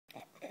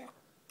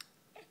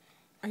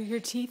Are your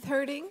teeth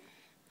hurting?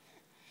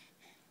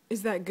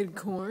 Is that good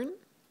corn?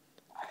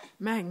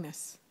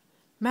 Magnus,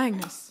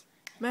 Magnus,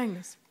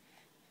 Magnus.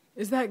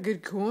 Is that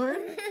good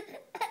corn?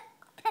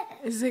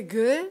 Is it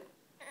good?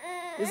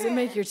 Does it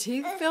make your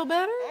teeth feel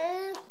better?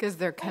 Because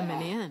they're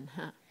coming in,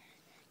 huh?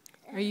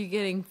 Are you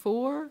getting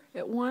 4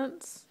 at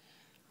once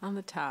on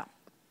the top?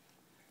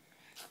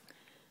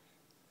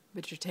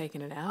 But you're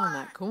taking it out on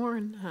that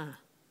corn, huh?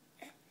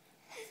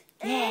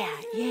 Yeah.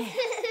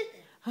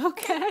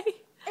 Okay,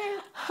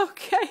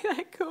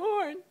 that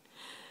corn.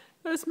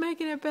 That's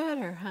making it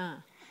better, huh?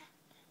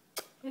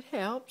 It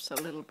helps a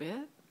little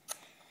bit.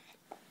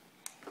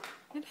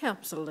 It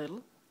helps a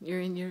little.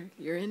 You're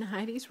in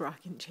Heidi's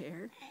rocking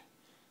chair,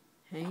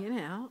 hanging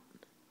out.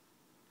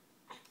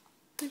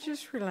 You're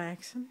just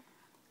relaxing.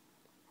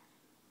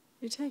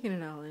 You're taking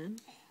it all in.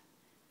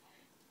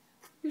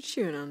 You're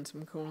chewing on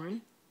some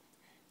corn.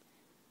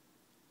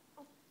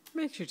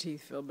 Makes your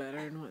teeth feel better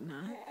and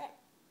whatnot.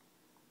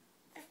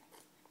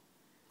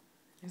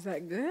 Is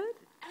that good?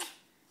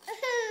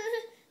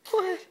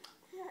 What?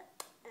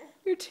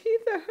 Your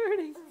teeth are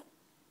hurting.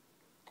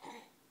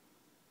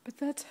 But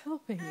that's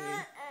helping you.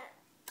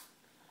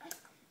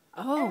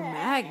 Oh,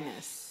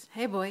 Magnus.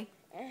 Hey, boy.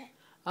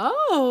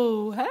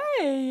 Oh,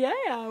 hey,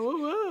 yeah.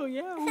 Woo,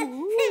 yeah,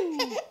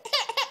 woo.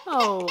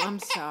 Oh, I'm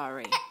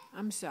sorry.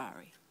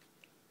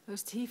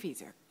 Those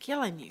teefies are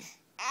killing you.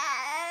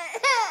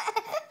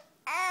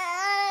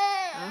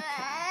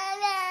 Okay.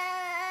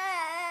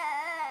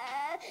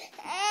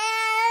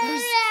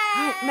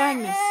 Hi,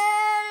 Magnus.